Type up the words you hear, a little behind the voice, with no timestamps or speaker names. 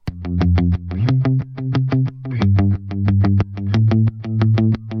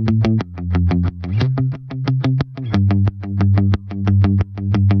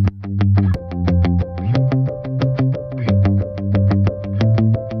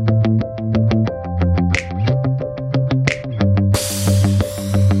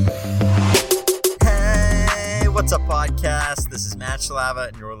Shalava,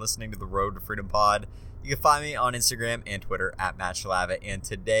 and you're listening to the Road to Freedom Pod. You can find me on Instagram and Twitter at Matt Shalava, and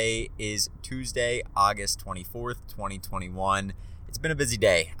today is Tuesday, August 24th, 2021. It's been a busy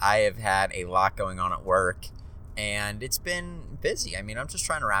day. I have had a lot going on at work, and it's been busy. I mean, I'm just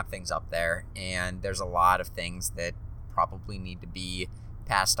trying to wrap things up there, and there's a lot of things that probably need to be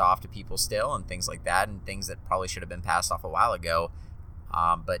passed off to people still, and things like that, and things that probably should have been passed off a while ago,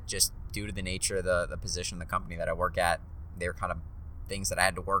 but just due to the nature of the position, the company that I work at, they're kind of things that I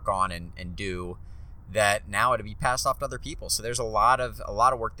had to work on and do that now had to be passed off to other people. So there's a lot of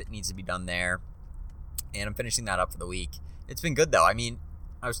work that needs to be done there, and I'm finishing that up for the week. It's been good though. I mean,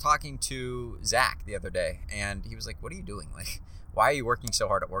 I was talking to Zach the other day, and he was like, "What are you doing? Like, why are you working so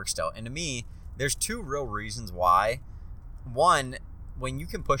hard at work still?" And to me, there's two real reasons why. One, when you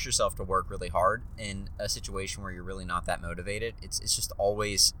can push yourself to work really hard in a situation where you're really not that motivated, it's just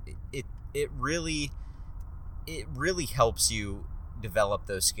always it really helps you develop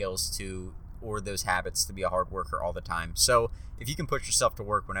those skills or those habits to be a hard worker all the time. So if you can push yourself to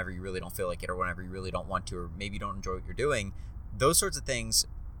work whenever you really don't feel like it, or whenever you really don't want to, or maybe you don't enjoy what you're doing, those sorts of things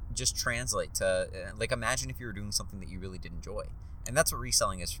just translate to, like, imagine if you were doing something that you really did enjoy. And that's what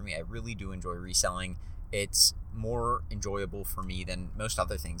reselling is for me. I really do enjoy reselling. It's more enjoyable for me than most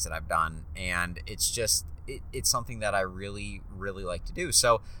other things that I've done, and it's something that I really, really like to do.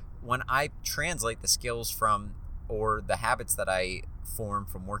 So when I translate the skills from, or the habits that I form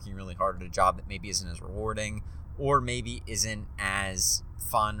from working really hard at a job that maybe isn't as rewarding, or maybe isn't as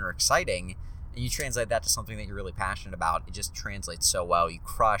fun or exciting, and you translate that to something that you're really passionate about, it just translates so well. You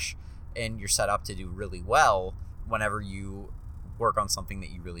crush, and you're set up to do really well whenever you work on something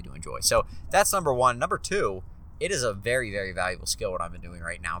that you really do enjoy. So that's number one. Number two, it is a very, very valuable skill what I've been doing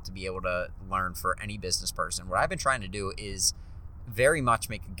right now to be able to learn for any business person. What I've been trying to do is very much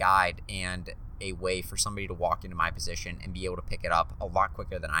make a guide and a way for somebody to walk into my position and be able to pick it up a lot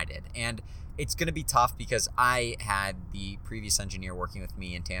quicker than I did. And it's going to be tough because I had the previous engineer working with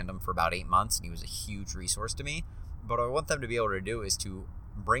me in tandem for about 8 months, and he was a huge resource to me. But what I want them to be able to do is to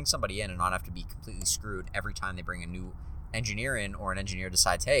bring somebody in and not have to be completely screwed every time they bring a new engineer in, or an engineer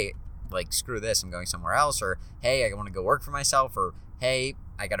decides, hey, like, screw this, I'm going somewhere else, or hey, I want to go work for myself, or hey,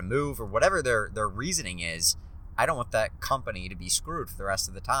 I got to move, or whatever their reasoning is. I don't want that company to be screwed for the rest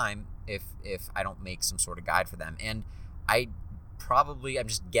of the time if I don't make some sort of guide for them. And I'm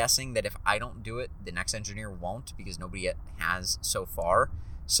just guessing that if I don't do it, the next engineer won't, because nobody has so far.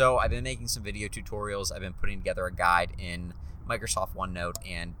 So I've been making some video tutorials. I've been putting together a guide in Microsoft OneNote,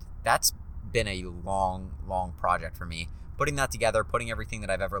 and that's been a long project for me. Putting that together, putting everything that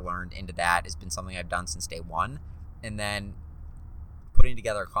I've ever learned into that has been something I've done since day one. And then putting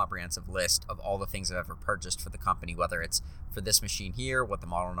together a comprehensive list of all the things I've ever purchased for the company, whether it's for this machine here, what the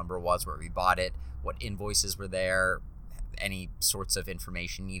model number was, where we bought it, what invoices were there, any sorts of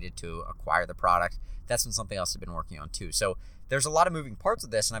information needed to acquire the product. That's been something else I've been working on too. So there's a lot of moving parts of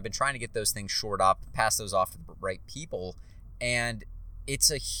this, and I've been trying to get those things shored up, pass those off to the right people, and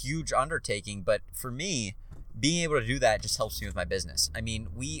it's a huge undertaking. But for me, being able to do that just helps me with my business. I mean,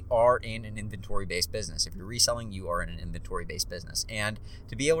 we are in an inventory-based business. If you're reselling, you are in an inventory-based business. And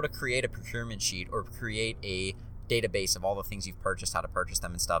to be able to create a procurement sheet or create a database of all the things you've purchased, how to purchase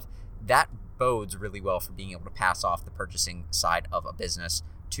them and stuff, that bodes really well for being able to pass off the purchasing side of a business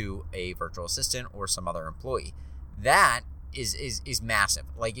to a virtual assistant or some other employee. That is massive.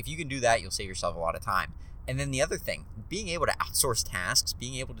 Like, if you can do that, you'll save yourself a lot of time. And then the other thing, being able to outsource tasks,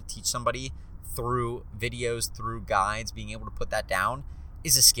 being able to teach somebody through videos, through guides, being able to put that down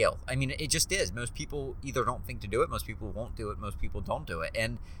is a skill. I mean, it just is. Most people either don't think to do it, most people won't do it, most people don't do it.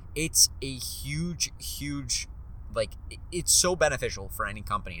 And it's a huge, like, it's so beneficial for any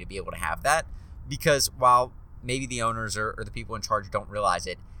company to be able to have that, because while maybe the owners or the people in charge don't realize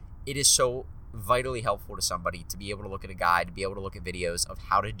it, it is so vitally helpful to somebody to be able to look at a guide, to be able to look at videos of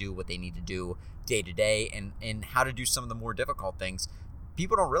how to do what they need to do day to day, and how to do some of the more difficult things.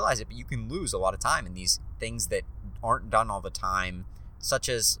 People don't realize it, but you can lose a lot of time in these things that aren't done all the time, such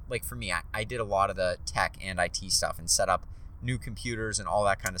as, like, for me, I did a lot of the tech and IT stuff and set up new computers and all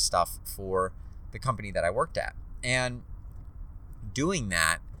that kind of stuff for the company that I worked at. And doing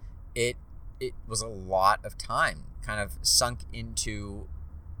that, it was a lot of time kind of sunk into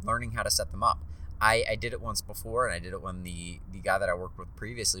learning how to set them up. I did it once before, and I did it when the guy that I worked with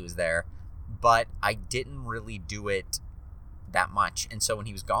previously was there, but I didn't really do it that much. And so when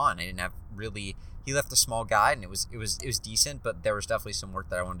he was gone, I didn't have really, he left a small guide, and it was decent, but there was definitely some work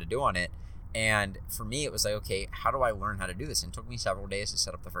that I wanted to do on it. And for me, it was like, okay, how do I learn how to do this? And it took me several days to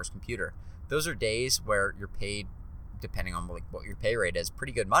set up the first computer. Those are days where you're paid depending on like what your pay rate is,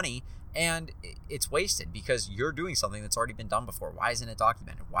 pretty good money, and it's wasted because you're doing something that's already been done before. Why isn't it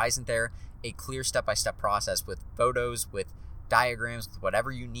documented? Why isn't there a clear step-by-step process with photos, with diagrams, with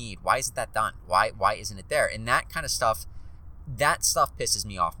whatever you need? Why isn't that done? Why isn't it there? And that kind of stuff, that stuff pisses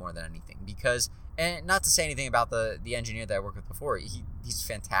me off more than anything, because, and not to say anything about the engineer that I worked with before, he's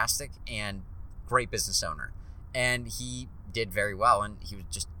fantastic and great business owner, and he did very well, and he was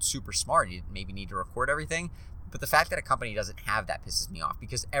just super smart. He maybe need to record everything, but the fact that a company doesn't have that pisses me off,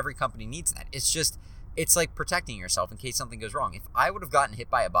 because every company needs that. It's like protecting yourself in case something goes wrong. If I would have gotten hit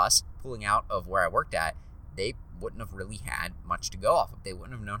by a bus pulling out of where I worked at, they wouldn't have really had much to go off of. They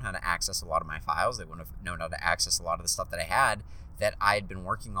wouldn't have known how to access a lot of my files. They wouldn't have known how to access a lot of the stuff that I had been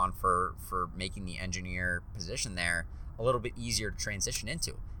working on for making the engineer position there a little bit easier to transition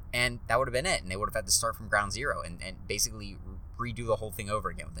into. And that would have been it. And they would have had to start from ground zero and basically redo the whole thing over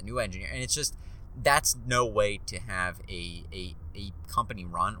again with a new engineer. And it's just, that's no way to have a company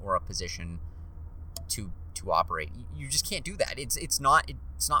run or a position to operate. You just can't do that. It's not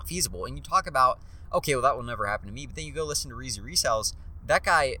feasible. And you talk about, okay, well, that will never happen to me. But then you go listen to Reezy Resells. That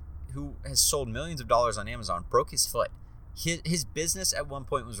guy who has sold millions of dollars on Amazon broke his foot. His business at one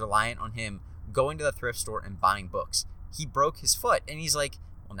point was reliant on him going to the thrift store and buying books. He broke his foot, and he's like,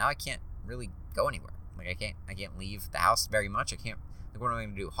 well, now I can't really go anywhere. Like, I can't leave the house very much. I can't, like, what am I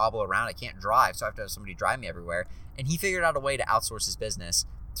going to do? Hobble around? I can't drive, so I have to have somebody drive me everywhere. And he figured out a way to outsource his business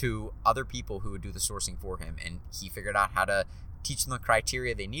to other people who would do the sourcing for him. And he figured out how to teach them the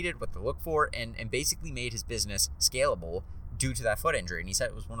criteria they needed, what to look for, and basically made his business scalable due to that foot injury. And he said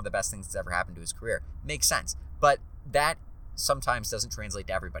it was one of the best things that's ever happened to his career. Makes sense. But that sometimes doesn't translate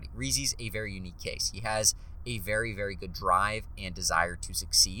to everybody. Reezy's a very unique case. He has a very, very good drive and desire to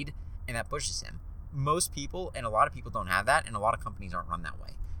succeed, and that pushes him. Most people, and a lot of people, don't have that, and a lot of companies aren't run that way.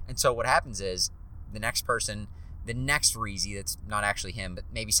 And so what happens is the next person, the next Reezy, that's not actually him, but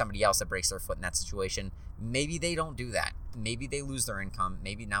maybe somebody else that breaks their foot in that situation, maybe they don't do that. Maybe they lose their income.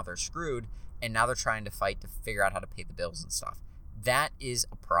 Maybe now they're screwed, and now they're trying to fight to figure out how to pay the bills and stuff. That is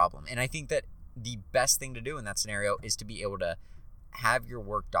a problem. And I think that the best thing to do in that scenario is to be able to have your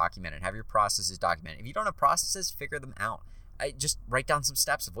work documented, have your processes documented. If you don't have processes, figure them out. Just write down some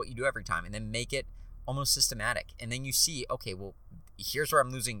steps of what you do every time, and then make it almost systematic. And then you see, okay, well, here's where I'm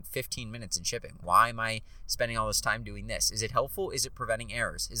losing 15 minutes in shipping. Why am I spending all this time doing this? Is it helpful? Is it preventing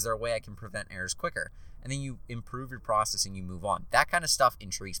errors? Is there a way I can prevent errors quicker? And then you improve your process and you move on. That kind of stuff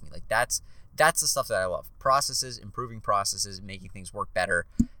intrigues me. Like, that's the stuff that I love. Processes, improving processes, making things work better.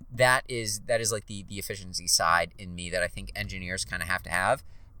 That is like the efficiency side in me that I think engineers kind of have to have.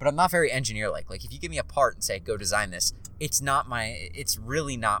 But I'm not very engineer-like. Like, if you give me a part and say, go design this, it's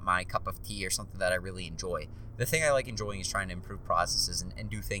really not my cup of tea or something that I really enjoy. The thing I like enjoying is trying to improve processes and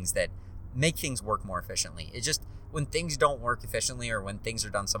do things that make things work more efficiently. It's just, when things don't work efficiently or when things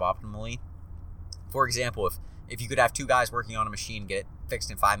are done suboptimally, for example, if you could have two guys working on a machine, get it fixed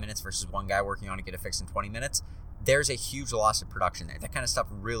in 5 minutes versus one guy working on it, get it fixed in 20 minutes, there's a huge loss of production there. That kind of stuff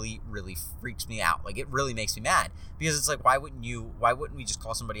really, really freaks me out. Like, it really makes me mad, because it's like, why wouldn't we just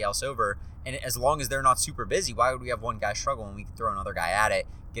call somebody else over? And as long as they're not super busy, why would we have one guy struggle when we can throw another guy at it,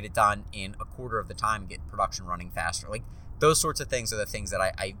 get it done in a quarter of the time, get production running faster? Like, those sorts of things are the things that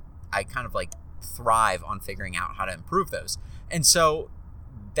I kind of like thrive on figuring out how to improve those. And so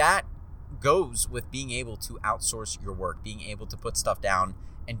that goes with being able to outsource your work, being able to put stuff down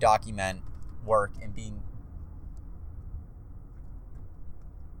and document work, and being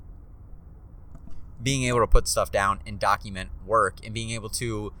able to put stuff down and document work, and being able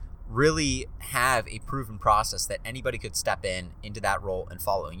to really have a proven process that anybody could step into that role and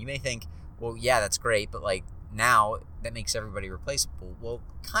follow. And you may think, well, yeah, that's great, but like, now that makes everybody replaceable. Well,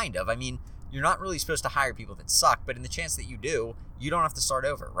 kind of. I mean, you're not really supposed to hire people that suck, but in the chance that you do, you don't have to start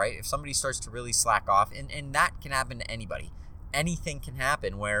over, right? If somebody starts to really slack off, and that can happen to anybody. Anything can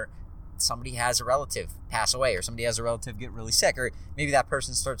happen where somebody has a relative pass away, or somebody has a relative get really sick, or maybe that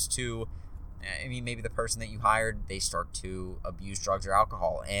person starts to, maybe the person that you hired, they start to abuse drugs or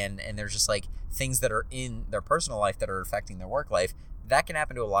alcohol, and there's just like things that are in their personal life that are affecting their work life. That can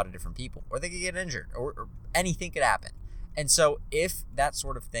happen to a lot of different people, or they could get injured, or anything could happen. And so if that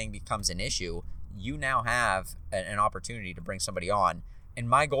sort of thing becomes an issue, you now have an opportunity to bring somebody on. And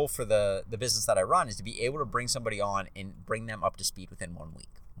my goal for the business that I run is to be able to bring somebody on and bring them up to speed within 1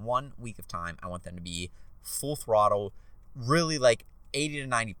 week. 1 week of time, I want them to be full throttle, really like 80 to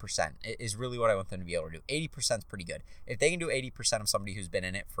 90% is really what I want them to be able to do. 80% is pretty good. If they can do 80% of somebody who's been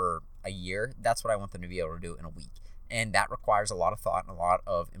in it for a year, that's what I want them to be able to do in a week. And that requires a lot of thought and a lot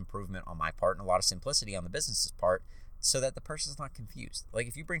of improvement on my part and a lot of simplicity on the business's part so that the person's not confused. Like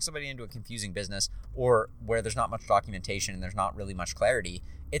if you bring somebody into a confusing business or where there's not much documentation and there's not really much clarity,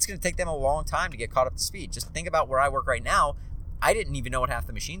 it's going to take them a long time to get caught up to speed. Just think about where I work right now. I didn't even know what half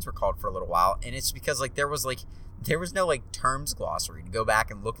the machines were called for a little while. And it's because there was no like terms glossary to go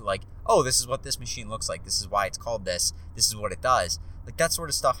back and look at like, oh, this is what this machine looks like. This is why it's called this. This is what it does. Like that sort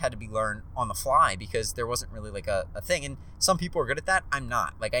of stuff had to be learned on the fly because there wasn't really like a thing. And some people are good at that. I'm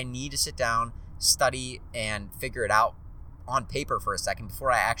not. Like I need to sit down, study, and figure it out on paper for a second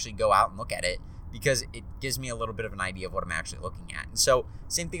before I actually go out and look at it, because it gives me a little bit of an idea of what I'm actually looking at. And so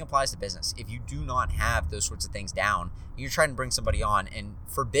same thing applies to business. If you do not have those sorts of things down, you're trying to bring somebody on, and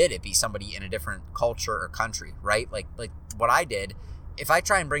forbid it be somebody in a different culture or country, right? Like what I did, if I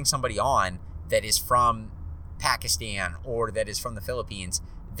try and bring somebody on that is from Pakistan or that is from the Philippines,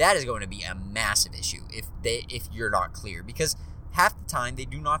 that is going to be a massive issue if you're not clear, because half the time they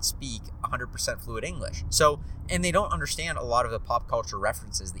do not speak 100% fluid English. So, and they don't understand a lot of the pop culture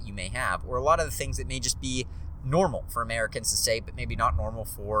references that you may have, or a lot of the things that may just be normal for Americans to say, but maybe not normal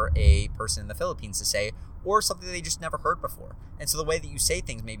for a person in the Philippines to say, or something they just never heard before. And so the way that you say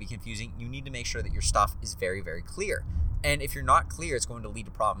things may be confusing. You need to make sure that your stuff is very, very clear. And if you're not clear, it's going to lead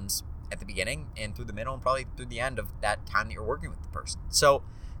to problems at the beginning and through the middle and probably through the end of that time that you're working with the person. So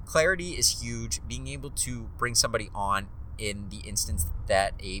clarity is huge. Being able to bring somebody on in the instance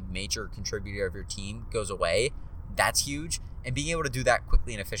that a major contributor of your team goes away, that's huge. And being able to do that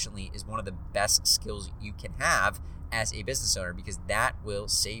quickly and efficiently is one of the best skills you can have as a business owner, because that will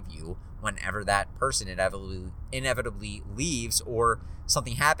save you whenever that person inevitably leaves, or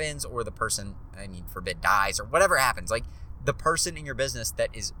something happens, or the person, forbid, dies, or whatever happens. Like the person in your business that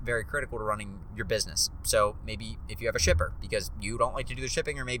is very critical to running your business. So maybe if you have a shipper because you don't like to do the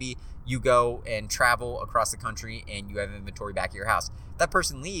shipping, or maybe you go and travel across the country and you have inventory back at your house. If that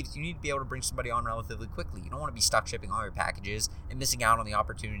person leaves, you need to be able to bring somebody on relatively quickly. You don't want to be stuck shipping all your packages and missing out on the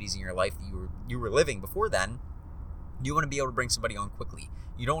opportunities in your life that you were living before then. You want to be able to bring somebody on quickly.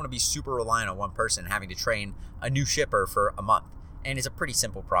 You don't want to be super reliant on one person having to train a new shipper for a month. And it's a pretty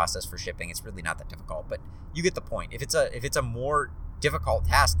simple process for shipping. It's really not that difficult, but you get the point. If it's a more difficult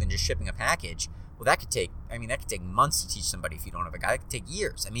task than just shipping a package, well, that could take months to teach somebody if you don't have a guy. That could take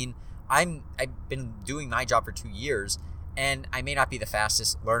years. I've been doing my job for 2 years, and I may not be the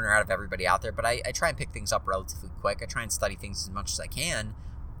fastest learner out of everybody out there, but I try and pick things up relatively quick. I try and study things as much as I can,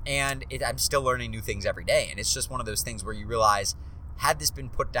 and I'm still learning new things every day. And it's just one of those things where you realize, had this been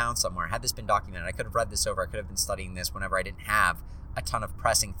put down somewhere, had this been documented, I could have read this over, I could have been studying this whenever I didn't have a ton of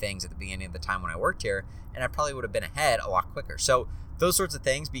pressing things at the beginning of the time when I worked here, and I probably would have been ahead a lot quicker. So those sorts of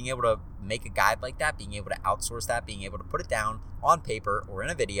things, being able to make a guide like that, being able to outsource that, being able to put it down on paper or in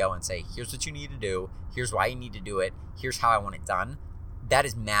a video and say, here's what you need to do, here's why you need to do it, here's how I want it done, that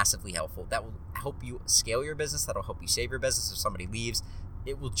is massively helpful. That will help you scale your business. That'll help you save your business if somebody leaves.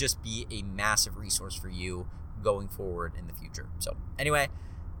 It will just be a massive resource for you going forward in the future. So anyway,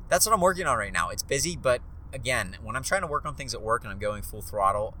 that's what I'm working on right now. It's busy, but again, when I'm trying to work on things at work and I'm going full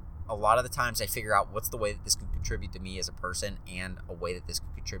throttle, a lot of the times I figure out what's the way that this can contribute to me as a person and a way that this can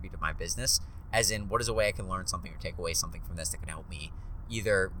contribute to my business, as in what is a way I can learn something or take away something from this that can help me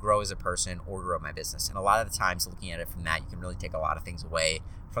either grow as a person or grow my business. And a lot of the times looking at it from that, you can really take a lot of things away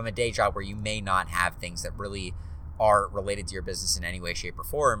from a day job where you may not have things that really are related to your business in any way, shape, or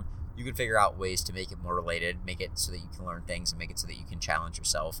form. You can figure out ways to make it more related, make it so that you can learn things, and make it so that you can challenge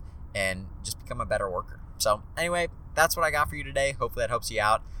yourself and just become a better worker. So anyway, that's what I got for you today. Hopefully that helps you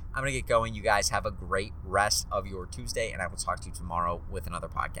out. I'm going to get going. You guys have a great rest of your Tuesday, and I will talk to you tomorrow with another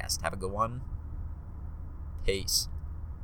podcast. Have a good one. Peace.